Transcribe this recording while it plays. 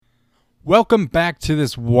Welcome back to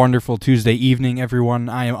this wonderful Tuesday evening, everyone.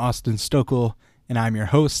 I am Austin Stokel, and I'm your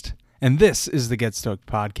host, and this is the Get Stoked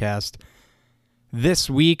podcast.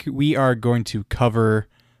 This week, we are going to cover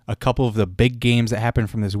a couple of the big games that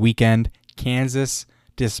happened from this weekend. Kansas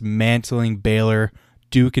dismantling Baylor,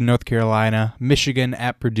 Duke in North Carolina, Michigan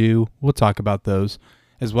at Purdue. We'll talk about those,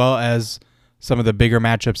 as well as some of the bigger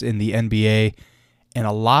matchups in the NBA, and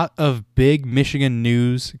a lot of big Michigan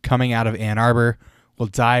news coming out of Ann Arbor. We'll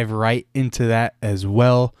dive right into that as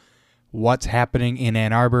well. What's happening in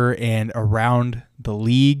Ann Arbor and around the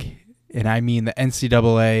league, and I mean the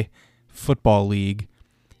NCAA Football League,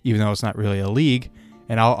 even though it's not really a league.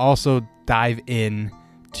 And I'll also dive in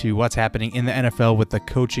to what's happening in the NFL with the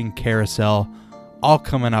coaching carousel, all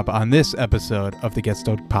coming up on this episode of the Get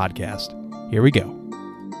Stoked podcast. Here we go.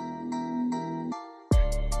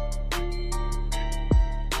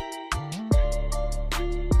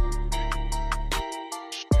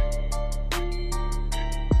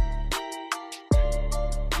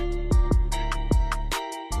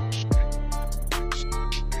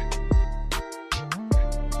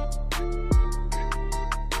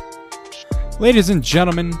 Ladies and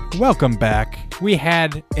gentlemen, welcome back. We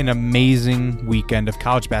had an amazing weekend of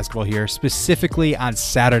college basketball here, specifically on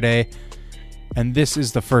Saturday. And this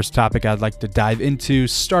is the first topic I'd like to dive into,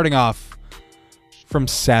 starting off from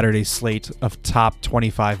Saturday's slate of top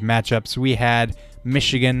 25 matchups. We had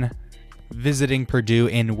Michigan visiting Purdue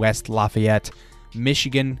in West Lafayette.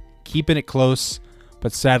 Michigan keeping it close,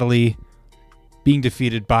 but sadly being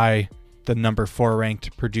defeated by the number 4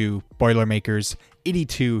 ranked Purdue Boilermakers,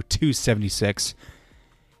 82-76.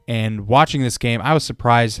 And watching this game, I was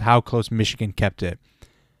surprised how close Michigan kept it.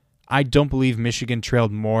 I don't believe Michigan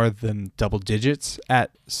trailed more than double digits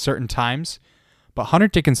at certain times, but Hunter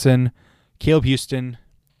Dickinson, Caleb Houston,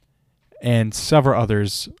 and several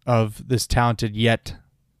others of this talented yet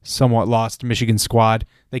somewhat lost Michigan squad,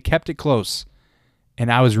 they kept it close.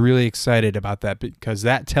 And I was really excited about that because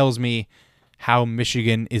that tells me how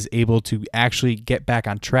Michigan is able to actually get back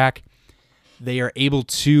on track. They are able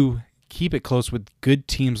to keep it close with good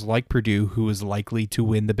teams like Purdue, who is likely to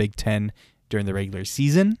win the Big Ten during the regular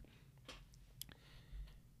season.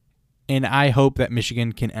 And I hope that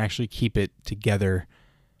Michigan can actually keep it together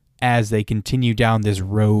as they continue down this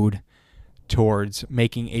road towards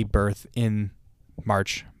making a berth in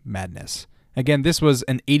March Madness. Again, this was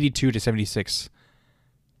an 82-76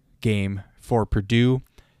 game for Purdue,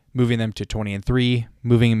 moving them to 20-3,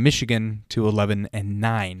 moving Michigan to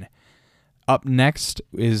 11-9. Up next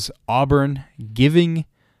is Auburn, giving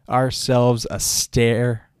ourselves a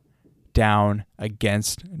stare down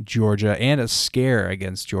against Georgia and a scare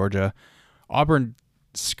against Georgia. Auburn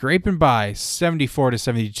scraping by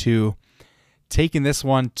 74-72, taking this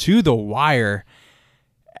one to the wire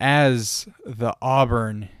as the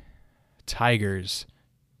Auburn Tigers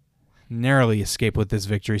narrowly escape with this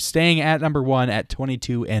victory, staying at number 1 at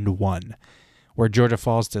 22-1, where Georgia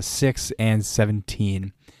falls to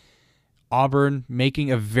 6-17. Auburn making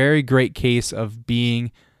a very great case of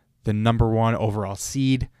being the number 1 overall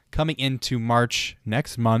seed coming into March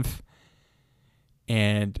next month,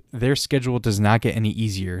 and their schedule does not get any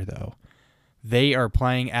easier, though. They are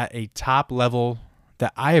playing at a top level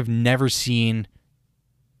that I have never seen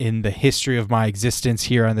in the history of my existence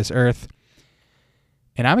here on this earth,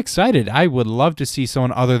 and I'm excited. I would love to see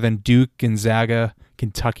someone other than Duke, Gonzaga,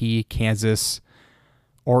 Kentucky, Kansas,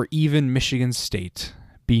 or even Michigan State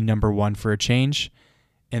be number 1 for a change,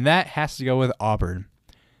 and that has to go with Auburn,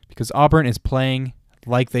 because Auburn is playing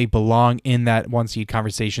like they belong in that 1 seed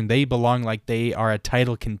conversation. They belong like they are a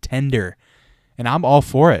title contender, and I'm all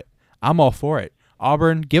for it.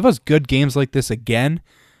 Auburn, give us good games like this again.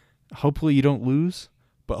 Hopefully you don't lose,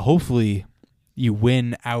 but hopefully you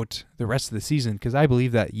win out the rest of the season, because I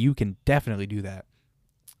believe that you can definitely do that.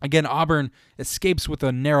 Again, Auburn escapes with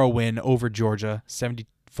a narrow win over Georgia,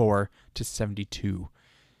 74-72.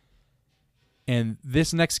 And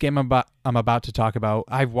this next game I'm about to talk about,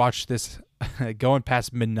 I've watched this going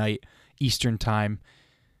past midnight Eastern time.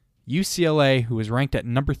 UCLA, who was ranked at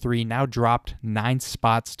number 3, now dropped 9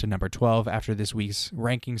 spots to number 12 after this week's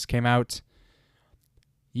rankings came out.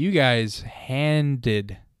 You guys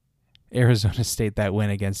handed Arizona State that win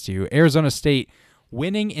against you. Arizona State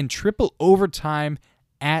winning in triple overtime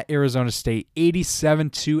at Arizona State,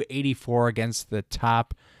 87-84 against the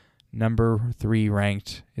top 3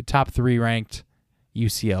 ranked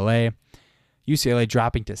UCLA. UCLA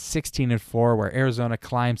dropping to 16-4, where Arizona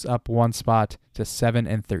climbs up 1 spot to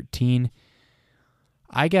 7-13.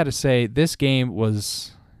 I got to say, this game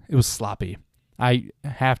was sloppy. I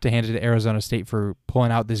have to hand it to Arizona State for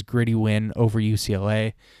pulling out this gritty win over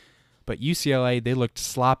UCLA. But UCLA, they looked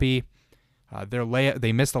sloppy.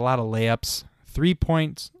 They missed a lot of layups. 3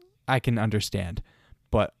 points, I can understand.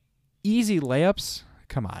 But easy layups,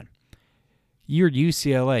 come on. You're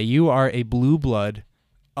UCLA. You are a blue blood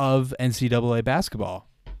of NCAA basketball.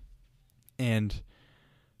 And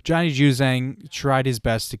Johnny Juzang tried his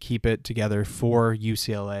best to keep it together for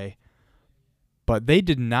UCLA. But they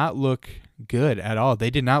did not look good at all. They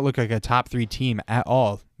did not look like a top 3 team at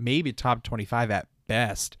all. Maybe top 25 at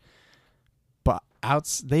best. But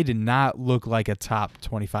they did not look like a top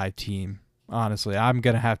 25 team. Honestly, I'm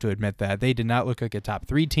going to have to admit that. They did not look like a top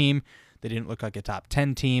 3 team. They didn't look like a top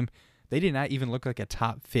 10 team. They did not even look like a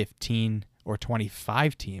top 15 or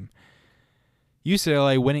 25 team.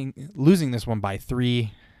 UCLA losing this one by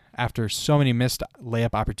 3 after so many missed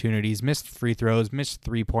layup opportunities, missed free throws, missed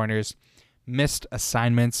 3-pointers, missed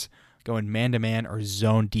assignments, going man-to-man or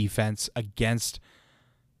zone defense against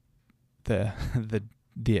the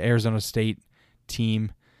Arizona State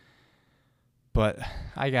team. But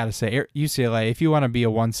I got to say, UCLA, if you want to be a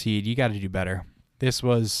 1 seed, you got to do better. This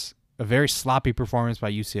was a very sloppy performance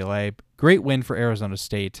by UCLA. Great win for Arizona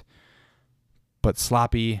State, but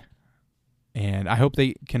sloppy. And I hope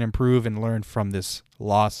they can improve and learn from this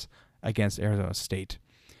loss against Arizona State.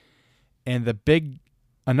 And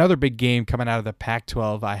another big game coming out of the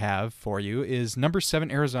Pac-12 I have for you is number 7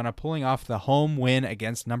 Arizona pulling off the home win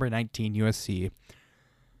against number 19 USC.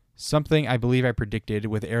 Something I believe I predicted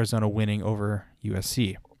with Arizona winning over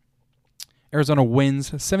USC. Arizona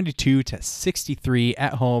wins 72-63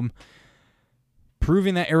 at home,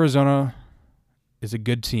 proving that Arizona is a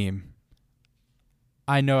good team.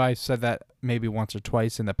 I know I've said that maybe once or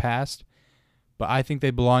twice in the past, but I think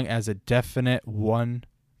they belong as a definite 1.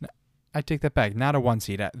 I take that back. Not a 1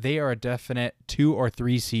 seed. They are a definite 2 or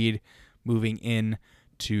 3 seed moving in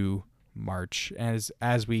to March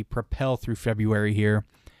as we propel through February here.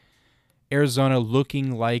 Arizona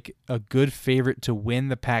looking like a good favorite to win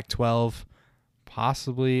the Pac-12.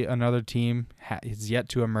 Possibly another team is yet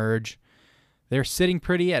to emerge. They're sitting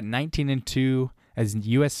pretty at 19-2 as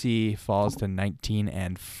USC falls to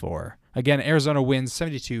 19-4. Again, Arizona wins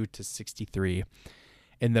 72-63.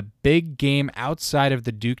 In the big game outside of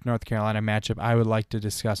the Duke-North Carolina matchup I would like to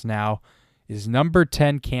discuss now is number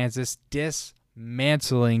 10 Kansas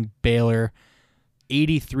dismantling Baylor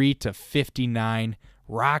 83-59.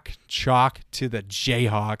 Rock chalk to the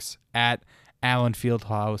Jayhawks at Allen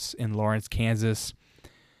Fieldhouse in Lawrence, Kansas.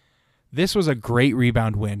 This was a great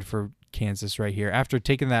rebound win for Kansas right here. After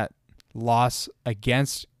taking that loss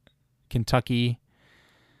against Kentucky,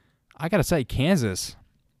 I got to say, Kansas,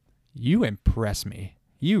 you impress me.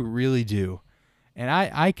 You really do. And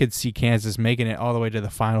I could see Kansas making it all the way to the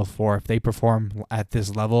Final Four if they perform at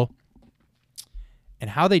this level. And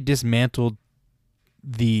how they dismantled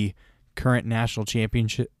the current national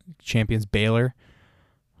champions Baylor.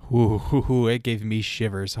 Ooh, it gave me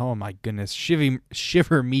shivers. Oh my goodness.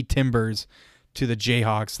 Shiver me timbers to the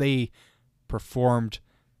Jayhawks. They performed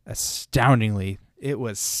astoundingly. It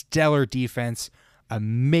was stellar defense,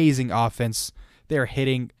 amazing offense. They're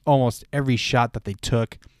hitting almost every shot that they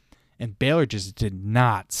took, and Baylor just did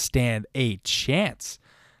not stand a chance.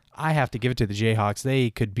 I have to give it to the Jayhawks. They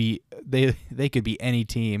could be any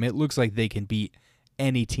team. It looks like they can beat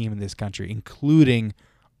any team in this country, including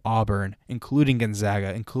Auburn, including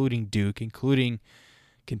Gonzaga, including Duke, including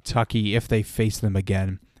Kentucky if they face them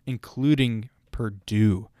again, including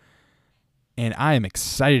Purdue. And I am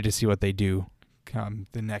excited to see what they do come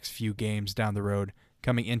the next few games down the road,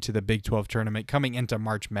 coming into the Big 12 tournament, coming into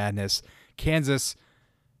March Madness. Kansas,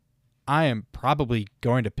 I am probably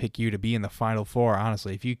going to pick you to be in the Final Four,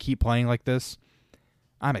 honestly. If you keep playing like this,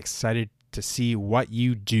 I'm excited to see what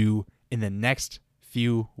you do in the next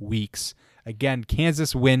few weeks. Again,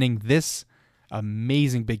 Kansas winning this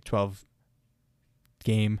amazing Big 12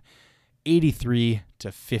 game,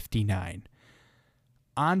 83-59.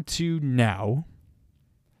 On to now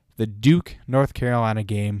the Duke North Carolina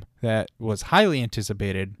game that was highly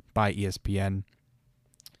anticipated by ESPN.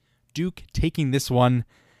 Duke taking this one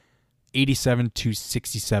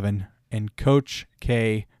 87-67, and Coach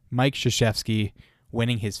K, Mike Krzyzewski,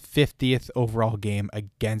 winning his 50th overall game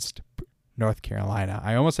against North Carolina.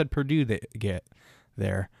 I almost said Purdue get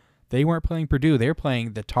there. They weren't playing Purdue. They were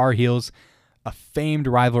playing the Tar Heels, a famed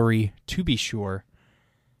rivalry to be sure.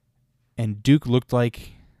 And Duke looked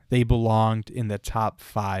like they belonged in the top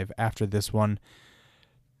 5 after this one.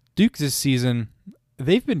 Duke this season,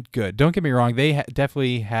 they've been good. Don't get me wrong. They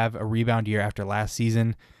definitely have a rebound year after last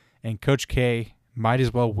season. And Coach K might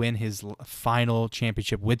as well win his final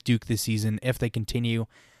championship with Duke this season if they continue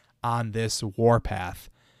on this warpath.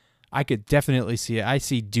 I could definitely see it. I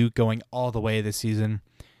see Duke going all the way this season.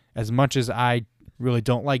 As much as I really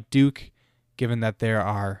don't like Duke, given that they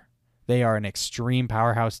are an extreme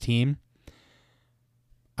powerhouse team.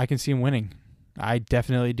 I can see them winning. I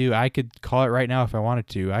definitely do. I could call it right now if I wanted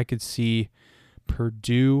to. I could see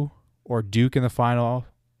Purdue or Duke in the final,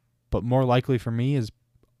 but more likely for me is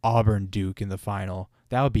Auburn-Duke in the final.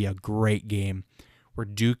 That would be a great game where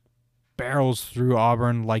Duke barrels through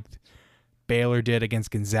Auburn like Baylor did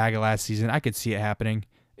against Gonzaga last season. I could see it happening.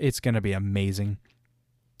 It's going to be amazing.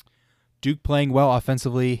 Duke playing well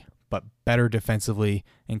offensively, but better defensively,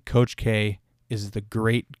 and Coach K is the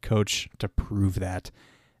great coach to prove that.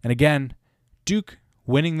 And again, Duke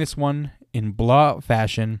winning this one in blowout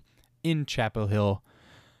fashion in Chapel Hill,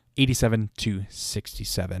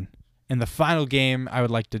 87-67. And the final game I would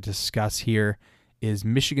like to discuss here is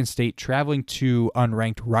Michigan State traveling to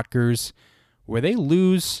unranked Rutgers, where they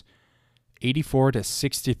lose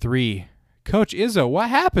 84-63. Coach Izzo, what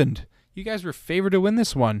happened? You guys were favored to win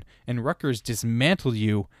this one, and Rutgers dismantled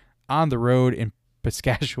you on the road in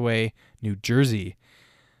Piscataway, New Jersey.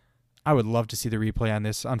 I would love to see the replay on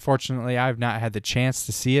this. Unfortunately, I've not had the chance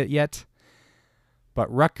to see it yet,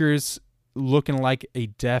 but Rutgers looking like a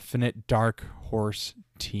definite dark horse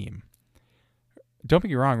team. Don't get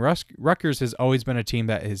me wrong, Rutgers has always been a team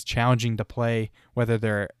that is challenging to play, whether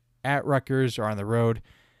they're at Rutgers or on the road,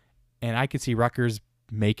 and I could see Rutgers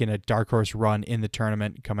making a dark horse run in the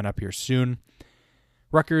tournament coming up here soon.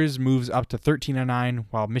 Rutgers moves up to 13-9,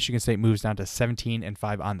 while Michigan State moves down to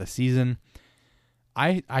 17-5 on the season.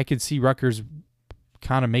 I could see Rutgers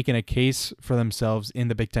kind of making a case for themselves in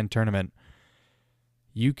the Big Ten tournament.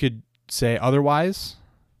 You could say otherwise,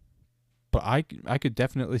 but I could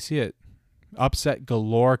definitely see it. Upset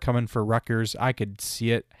galore coming for Rutgers. I could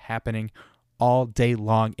see it happening all day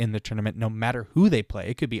long in the tournament, no matter who they play.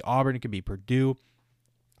 It could be Auburn, it could be Purdue,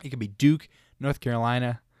 it could be Duke, North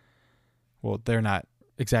Carolina. Well, they're not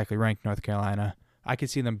exactly ranked, North Carolina. I could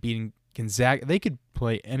see them beating Gonzaga. They could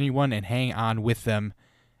play anyone and hang on with them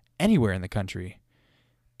anywhere in the country.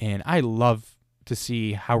 And I love to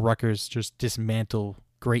see how Rutgers just dismantle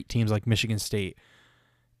great teams like Michigan State.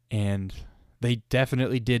 And they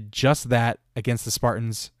definitely did just that against the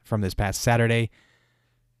Spartans from this past Saturday,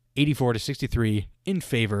 84-63 in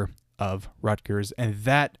favor of Rutgers. And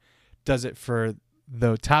that does it for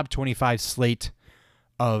the top 25 slate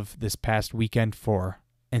of this past weekend for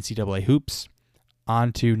NCAA hoops.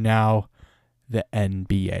 On to now the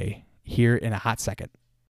NBA here in a hot second.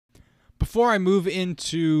 Before I move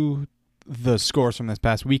into the scores from this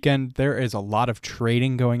past weekend, there is a lot of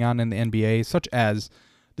trading going on in the NBA, such as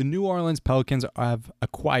the New Orleans Pelicans have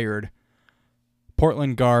acquired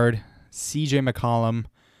Portland guard CJ McCollum,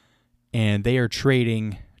 and they are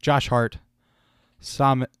trading Josh Hart,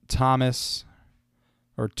 Thomas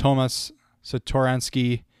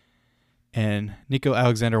Satoransky, and Nico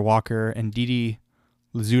Alexander-Walker and Didi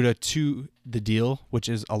Lazuda to the deal, which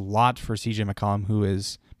is a lot for CJ McCollum, who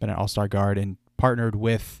has been an all-star guard and partnered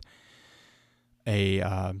with a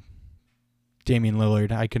Damian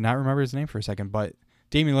Lillard. I could not remember his name for a second, but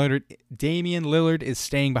Damian Lillard is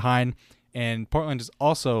staying behind, and Portland is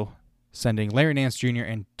also sending Larry Nance Jr.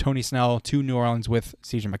 and Tony Snell to New Orleans with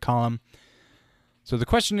CJ McCollum. So the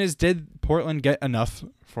question is, did Portland get enough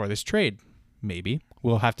for this trade? Maybe.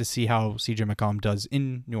 We'll have to see how CJ McCollum does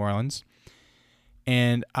in New Orleans.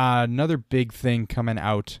 And another big thing coming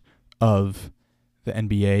out of the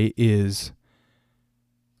NBA is,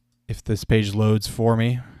 if this page loads for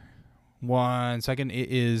me, 1 second,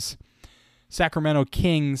 it is Sacramento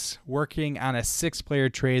Kings working on a 6-player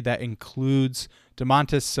trade that includes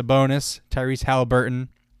Domantas Sabonis, Tyrese Halliburton,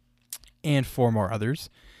 and 4 more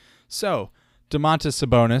others. So Domantas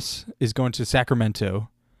Sabonis is going to Sacramento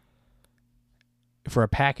for a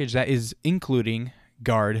package that is including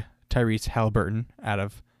guard Tyrese Halliburton out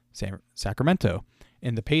of Sacramento.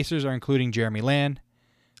 And the Pacers are including Jeremy Lamb,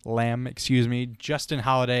 Justin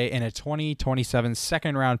Holiday, and a 2027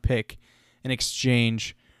 second-round pick in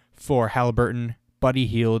exchange for Halliburton, Buddy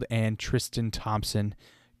Hield, and Tristan Thompson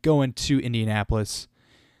going to Indianapolis.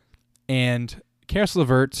 And Karis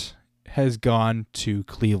LeVert has gone to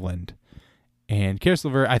Cleveland. And Karis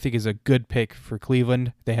LeVert, I think, is a good pick for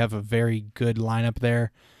Cleveland. They have a very good lineup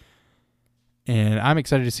there. And I'm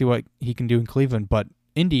excited to see what he can do in Cleveland. But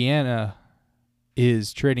Indiana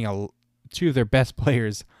is trading 2 of their best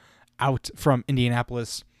players out from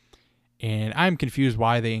Indianapolis. And I'm confused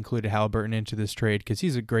why they included Halliburton into this trade, because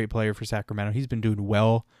he's a great player for Sacramento. He's been doing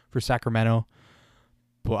well for Sacramento.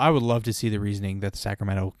 But I would love to see the reasoning that the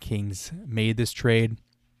Sacramento Kings made this trade.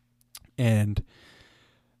 And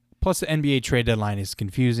plus the NBA trade deadline is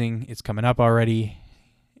confusing. It's coming up already.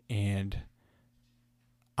 And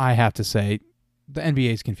I have to say, the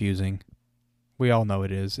NBA is confusing. We all know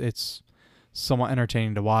it is. It's somewhat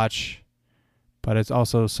entertaining to watch, but it's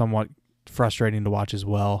also somewhat frustrating to watch as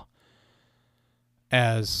well.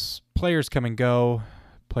 As players come and go,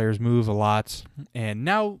 players move a lot. And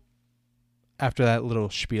now, after that little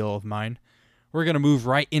spiel of mine, we're going to move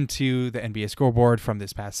right into the NBA scoreboard from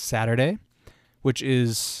this past Saturday, which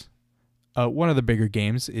is one of the bigger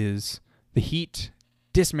games, is the Heat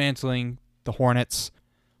dismantling the Hornets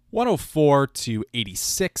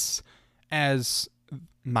 104-86 as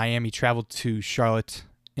Miami traveled to Charlotte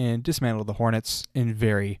and dismantled the Hornets in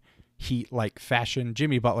very Heat-like fashion.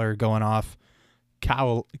 Jimmy Butler going off,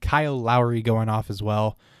 Kyle Lowry going off as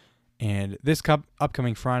well. And this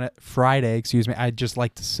upcoming Friday, I'd just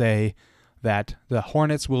like to say that the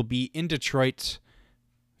Hornets will be in Detroit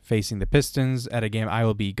facing the Pistons at a game I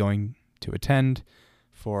will be going to attend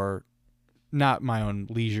for not my own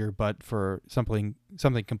leisure, but for something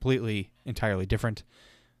completely, entirely different,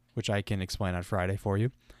 which I can explain on Friday for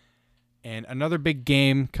you. And another big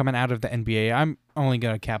game coming out of the NBA. I'm only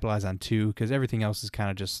going to capitalize on two because everything else is kind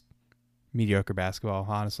of just mediocre basketball,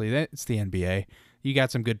 honestly. It's the NBA. You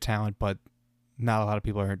got some good talent, but not a lot of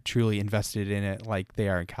people are truly invested in it like they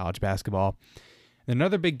are in college basketball.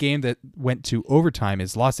 Another big game that went to overtime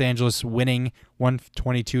is Los Angeles winning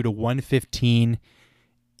 122-115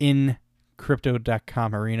 in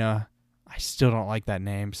Crypto.com Arena. I still don't like that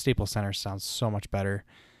name. Staples Center sounds so much better.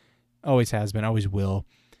 Always has been, always will.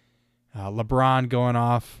 LeBron going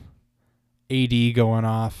off. AD going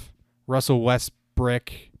off. Russell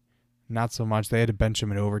Westbrook, not so much. They had to bench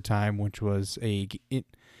him in overtime, which was it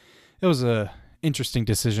was a interesting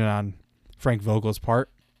decision on Frank Vogel's part.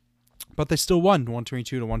 But they still won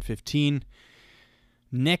 122-115.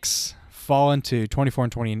 Knicks fall into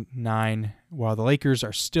 24-29, while the Lakers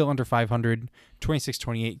are still under 500,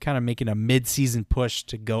 26-28, kind of making a mid-season push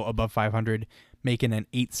to go above 500, making an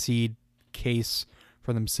 8-seed case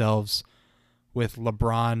for themselves. With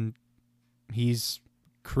LeBron, he's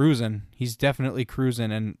cruising. He's definitely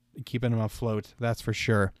cruising and keeping him afloat, that's for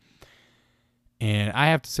sure. And I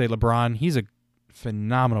have to say, LeBron, he's a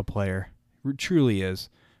phenomenal player. He truly is.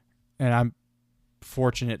 And I'm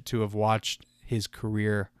fortunate to have watched his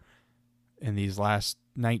career in these last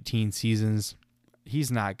 19 seasons.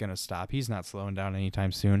 He's not going to stop. He's not slowing down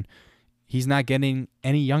anytime soon. He's not getting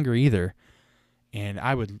any younger either. And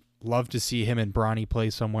I would love to see him and Bronny play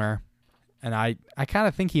somewhere. And I kind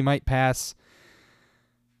of think he might pass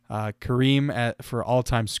Kareem for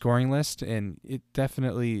all-time scoring list. And it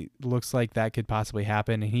definitely looks like that could possibly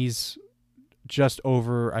happen. And he's just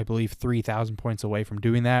over, I believe, 3,000 points away from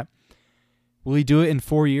doing that. Will he do it in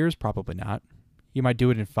 4 years? Probably not. He might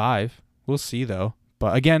do it in 5. We'll see, though.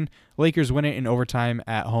 But again, Lakers win it in overtime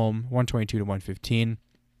at home, 122-115.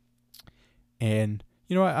 And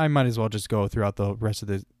you know what? I might as well just go throughout the rest of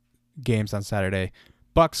the games on Saturday.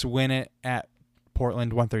 Bucks win it at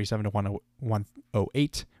Portland,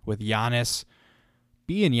 137-108, with Giannis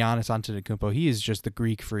being Giannis Antetokounmpo. He is just the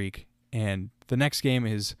Greek freak. And the next game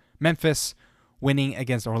is Memphis winning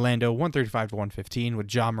against Orlando, 135-115,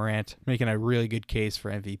 with Ja Morant making a really good case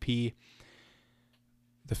for MVP.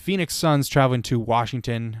 The Phoenix Suns traveling to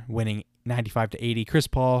Washington, winning 95-80. Chris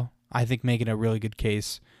Paul, I think, making a really good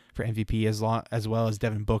case for MVP as well as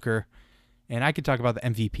Devin Booker. And I could talk about the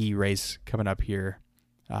MVP race coming up here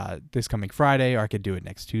this coming Friday, or I could do it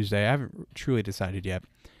next Tuesday. I haven't truly decided yet.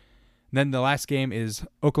 Then the last game is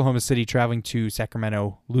Oklahoma City traveling to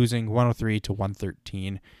Sacramento, losing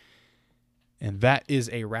 103-113. And that is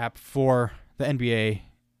a wrap for the NBA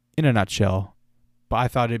in a nutshell. But I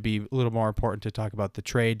thought it'd be a little more important to talk about the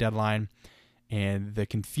trade deadline and the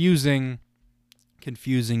confusing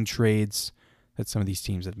trades that some of these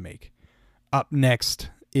teams have made. Up next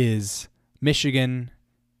is Michigan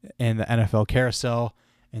and the NFL Carousel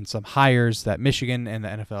and some hires that Michigan and the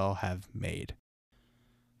NFL have made.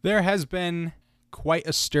 There has been quite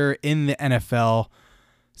a stir in the NFL,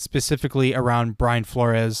 specifically around Brian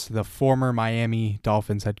Flores, the former Miami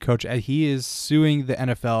Dolphins head coach. He is suing the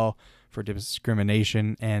NFL for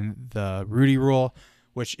discrimination and the Rudy Rule,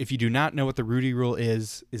 which, if you do not know what the Rudy Rule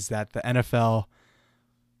is that the NFL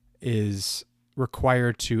is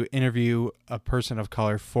required to interview a person of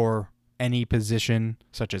color for any position,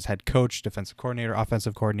 such as head coach, defensive coordinator,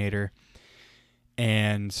 offensive coordinator.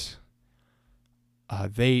 And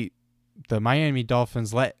the Miami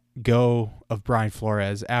Dolphins let go of Brian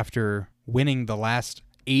Flores after winning the last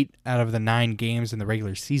 8 out of the 9 games in the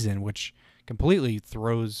regular season, which completely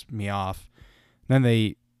throws me off. Then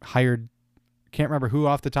they hired, can't remember who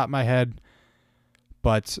off the top of my head,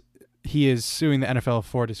 but he is suing the NFL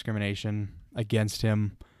for discrimination against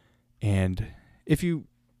him. And if you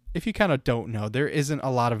kind of don't know, there isn't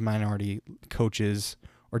a lot of minority coaches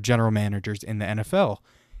or general managers in the NFL.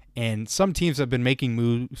 And some teams have been making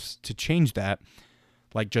moves to change that.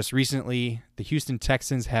 Like just recently, the Houston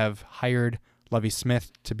Texans have hired Lovie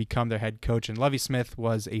Smith to become their head coach. And Lovie Smith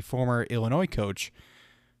was a former Illinois coach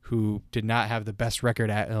who did not have the best record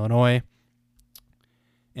at Illinois.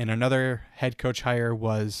 And another head coach hire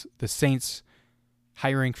was the Saints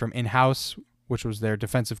hiring from in-house, which was their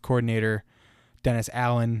defensive coordinator, Dennis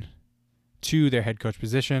Allen, to their head coach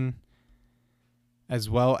position, as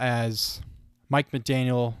well as Mike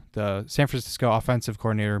McDaniel, the San Francisco offensive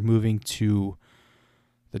coordinator, moving to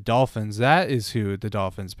the Dolphins. That is who the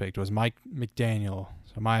Dolphins picked, was Mike McDaniel.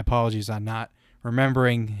 So my apologies on not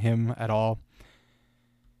remembering him at all.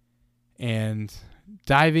 And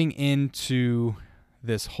diving into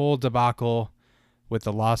this whole debacle with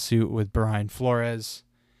the lawsuit with Brian Flores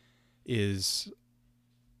is,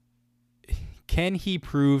 can he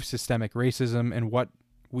prove systemic racism, and what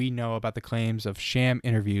we know about the claims of sham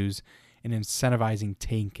interviews and incentivizing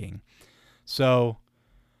tanking? So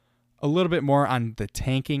a little bit more on the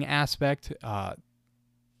tanking aspect.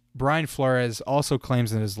 Brian Flores also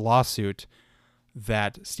claims in his lawsuit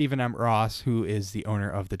that Stephen M. Ross, who is the owner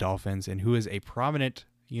of the Dolphins and who is a prominent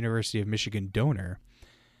University of Michigan donor,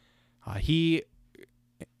 he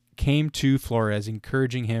came to Flores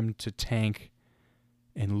encouraging him to tank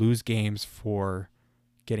and lose games for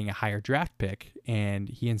getting a higher draft pick, and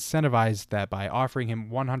he incentivized that by offering him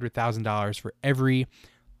 $100,000 for every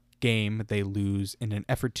game they lose in an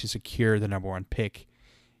effort to secure the number one pick,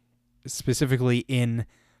 specifically in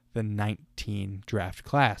the 19 draft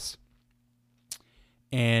class.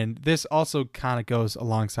 And this also kind of goes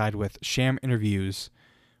alongside with sham interviews,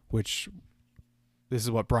 which this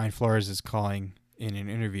is what Brian Flores is calling in an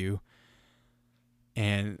interview.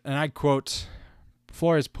 And I quote,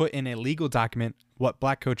 Flores put in a legal document what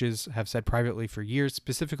black coaches have said privately for years,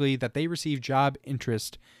 specifically that they receive job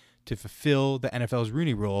interest to fulfill the NFL's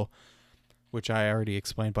Rooney Rule, which I already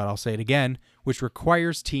explained, but I'll say it again, which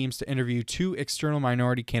requires teams to interview 2 external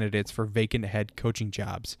minority candidates for vacant head coaching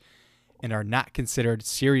jobs and are not considered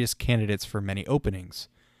serious candidates for many openings.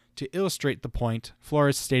 To illustrate the point,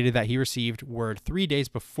 Flores stated that he received word 3 days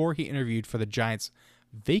before he interviewed for the Giants'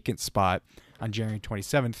 vacant spot on January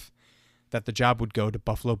 27th that the job would go to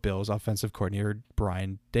Buffalo Bills offensive coordinator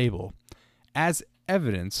Brian Daboll. As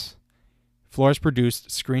evidence, Flores produced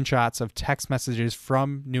screenshots of text messages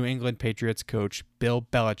from New England Patriots coach Bill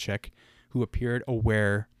Belichick, who appeared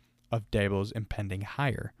aware of Daboll's impending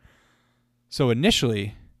hire. So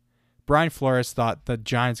initially, Brian Flores thought the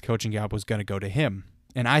Giants coaching job was going to go to him,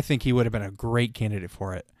 and I think he would have been a great candidate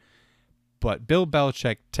for it. But Bill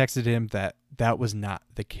Belichick texted him that that was not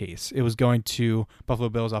the case. It was going to Buffalo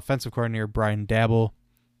Bills offensive coordinator Brian Daboll,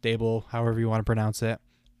 however you want to pronounce it.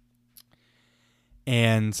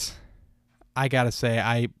 And I got to say,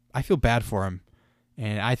 I feel bad for him.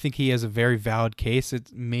 And I think he has a very valid case.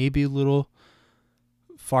 It's maybe a little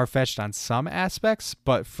far-fetched on some aspects,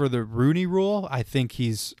 but for the Rooney Rule, I think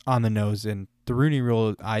he's on the nose. And the Rooney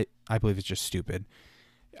Rule, I believe, is just stupid.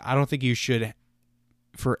 I don't think you should,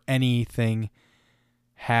 for anything,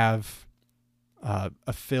 have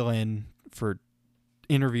a fill-in for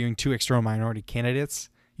interviewing 2 external minority candidates.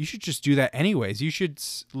 You should just do that anyways. You should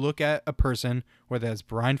look at a person, whether that's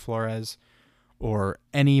Brian Flores or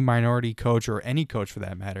any minority coach or any coach for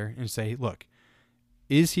that matter, and say, look,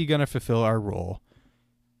 is he going to fulfill our role?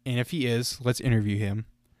 And if he is, let's interview him.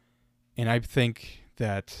 And I think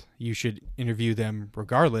that you should interview them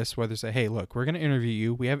regardless, whether say, hey, look, we're going to interview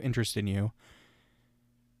you. We have interest in you.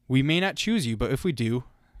 We may not choose you, but if we do,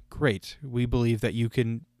 great. We believe that you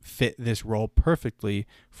can fit this role perfectly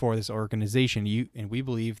for this organization. And we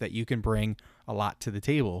believe that you can bring a lot to the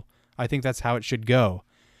table. I think that's how it should go.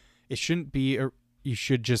 It shouldn't be, you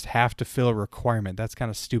should just have to fill a requirement. That's kind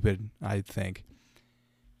of stupid, I think.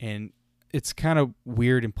 And it's kind of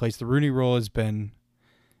weird in place. The Rooney Rule it's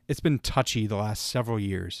been touchy the last several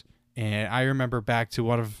years. And I remember back to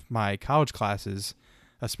one of my college classes,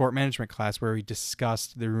 a sport management class, where we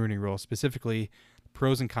discussed the Rooney Rule, specifically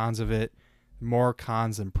pros and cons of it, more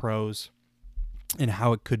cons than pros, and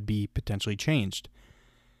how it could be potentially changed.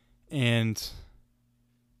 And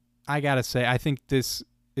I got to say, I think this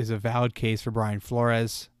is a valid case for Brian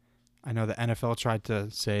Flores. I know the NFL tried to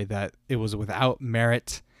say that it was without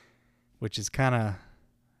merit, which is kind of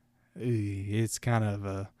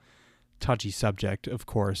a touchy subject, of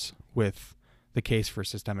course, with the case for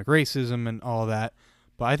systemic racism and all that.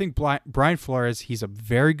 But I think Brian Flores, he's a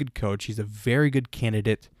very good coach. He's a very good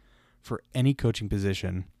candidate for any coaching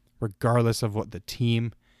position, regardless of what the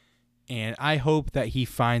team. And I hope that he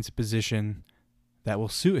finds a position that will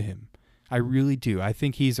suit him. I really do. I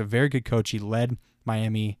think he's a very good coach. He led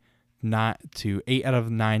Miami not to 8 out of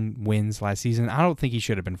 9 wins last season. I don't think he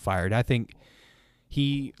should have been fired. I think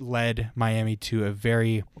he led Miami to a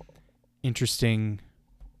very interesting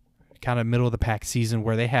kind of middle of the pack season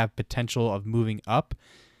where they have potential of moving up.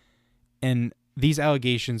 And these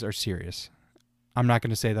allegations are serious. I'm not going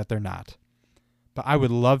to say that they're not. But I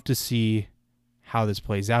would love to see how this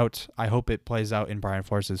plays out. I hope it plays out in Brian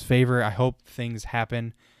Flores' favor. I hope things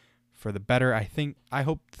happen for the better. I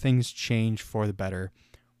hope things change for the better,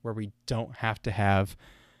 where we don't have to have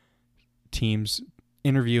teams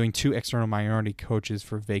interviewing 2 external minority coaches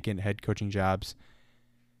for vacant head coaching jobs.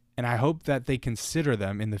 And I hope that they consider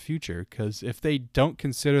them in the future, because if they don't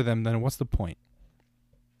consider them, then what's the point?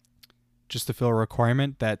 Just to fill a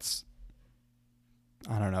requirement that's,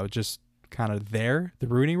 I don't know, just kind of there, the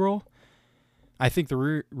Rooney Rule. I think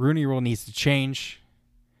the Rooney Rule needs to change,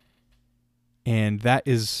 and that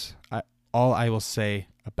is all I will say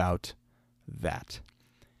about that.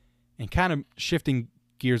 And kind of shifting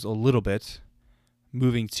gears a little bit,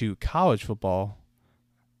 moving to college football,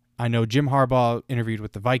 I know Jim Harbaugh interviewed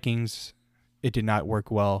with the Vikings. It did not work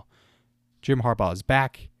well. Jim Harbaugh is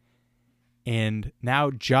back, and now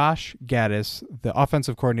Josh Gaddis, the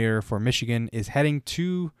offensive coordinator for Michigan, is heading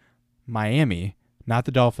to Miami, not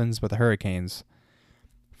the Dolphins, but the Hurricanes,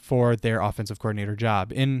 for their offensive coordinator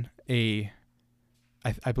job. In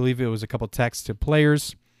I believe it was a couple texts to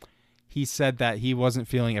players, he said that he wasn't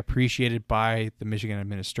feeling appreciated by the Michigan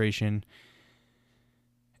administration,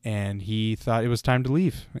 and he thought it was time to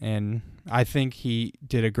leave. And I think he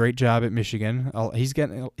did a great job at Michigan.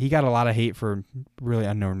 He got a lot of hate for really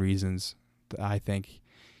unknown reasons. I think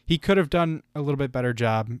he could have done a little bit better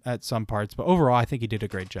job at some parts, but overall, I think he did a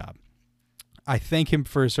great job. I thank him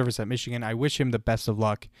for his service at Michigan. I wish him the best of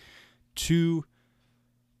luck to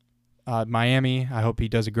Miami. I hope he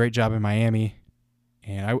does a great job in Miami,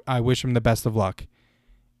 and I wish him the best of luck.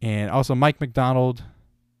 And also, Mike McDonald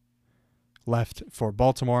left for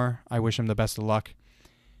Baltimore. I wish him the best of luck.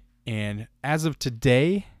 And as of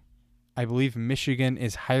today, I believe Michigan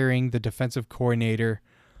is hiring the defensive coordinator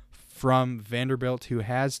from Vanderbilt, who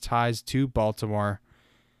has ties to Baltimore,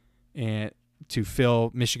 and to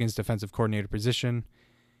fill Michigan's defensive coordinator position.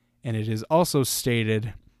 And it is also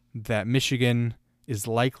stated that Michigan is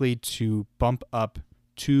likely to bump up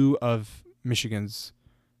 2 of Michigan's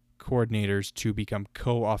coordinators to become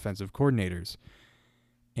co-offensive coordinators.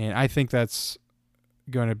 And I think that's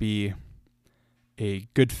going to be a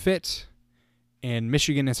good fit. And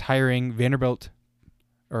Michigan is hiring Vanderbilt,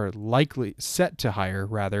 or likely set to hire,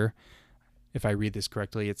 rather, if I read this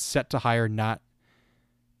correctly. It's set to hire, not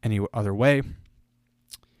any other way.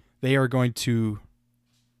 They are going to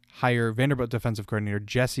hire Vanderbilt defensive coordinator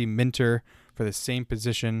Jesse Minter for the same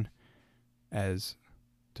position as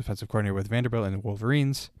defensive coordinator with Vanderbilt and the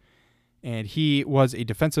Wolverines. And he was a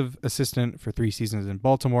defensive assistant for 3 seasons in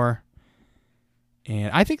Baltimore.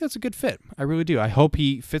 And I think that's a good fit. I really do. I hope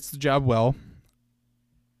he fits the job well.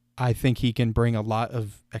 I think he can bring a lot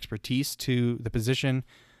of expertise to the position,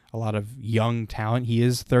 a lot of young talent. He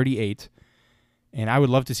is 38. And I would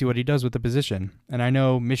love to see what he does with the position. And I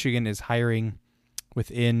know Michigan is hiring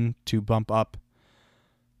within to bump up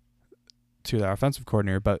to their offensive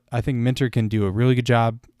coordinator, but I think Minter can do a really good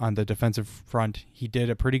job on the defensive front. He did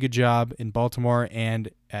a pretty good job in Baltimore and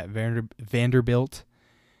at Vanderbilt.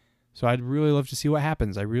 So I'd really love to see what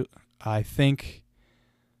happens. I think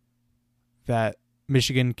that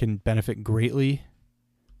Michigan can benefit greatly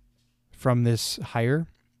from this hire,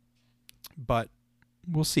 but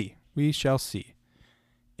we'll see. We shall see.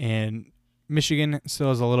 And Michigan still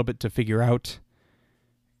has a little bit to figure out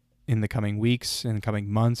in the coming weeks and coming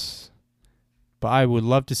months. But I would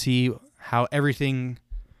love to see how everything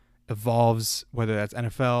evolves, whether that's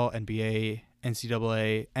NFL, NBA,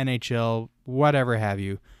 NCAA, NHL, whatever have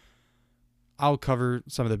you. I'll cover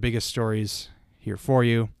some of the biggest stories here for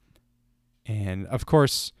you. And, of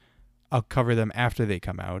course, I'll cover them after they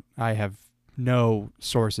come out. I have no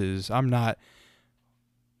sources. I'm not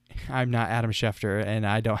Adam Schefter, and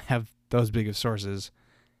I don't have those big of sources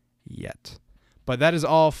yet. But that is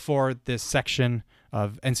all for this section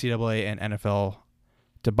of NCAA and NFL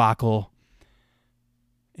debacle.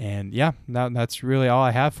 And yeah, that's really all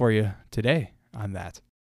I have for you today on that.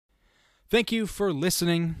 Thank you for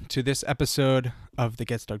listening to this episode of the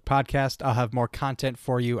Get Stuck podcast. I'll have more content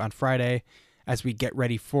for you on Friday as we get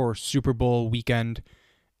ready for Super Bowl weekend,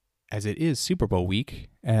 as it is Super Bowl week,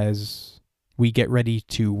 as we get ready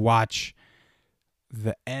to watch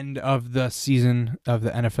the end of the season of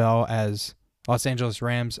the NFL, as Los Angeles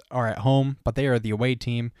Rams are at home, but they are the away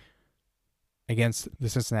team against the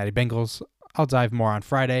Cincinnati Bengals. I'll dive more on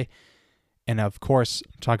Friday. And of course,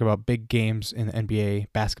 talk about big games in the NBA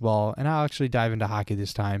basketball. And I'll actually dive into hockey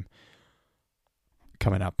this time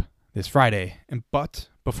coming up this Friday. But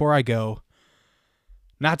before I go,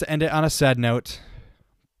 not to end it on a sad note,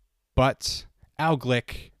 but Al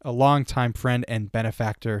Glick, a longtime friend and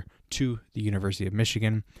benefactor to the University of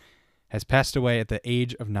Michigan, has passed away at the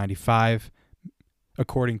age of 95,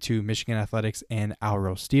 according to Michigan Athletics and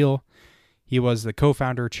Alro Steel. He was the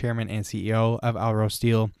co-founder, chairman, and CEO of Alro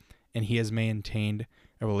Steel, and he has maintained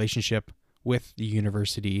a relationship with the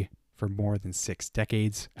university for more than 6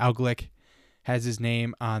 decades. Al Glick has his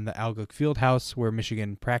name on the Al Glick Fieldhouse where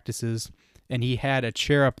Michigan practices, and he had a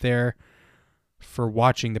chair up there for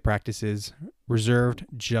watching the practices reserved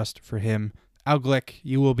just for him. Al Glick,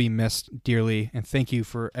 you will be missed dearly, and thank you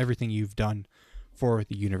for everything you've done for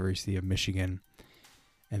the University of Michigan.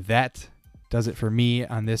 And that does it for me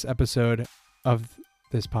on this episode of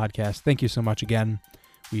this podcast. Thank you so much again.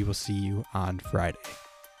 We will see you on Friday.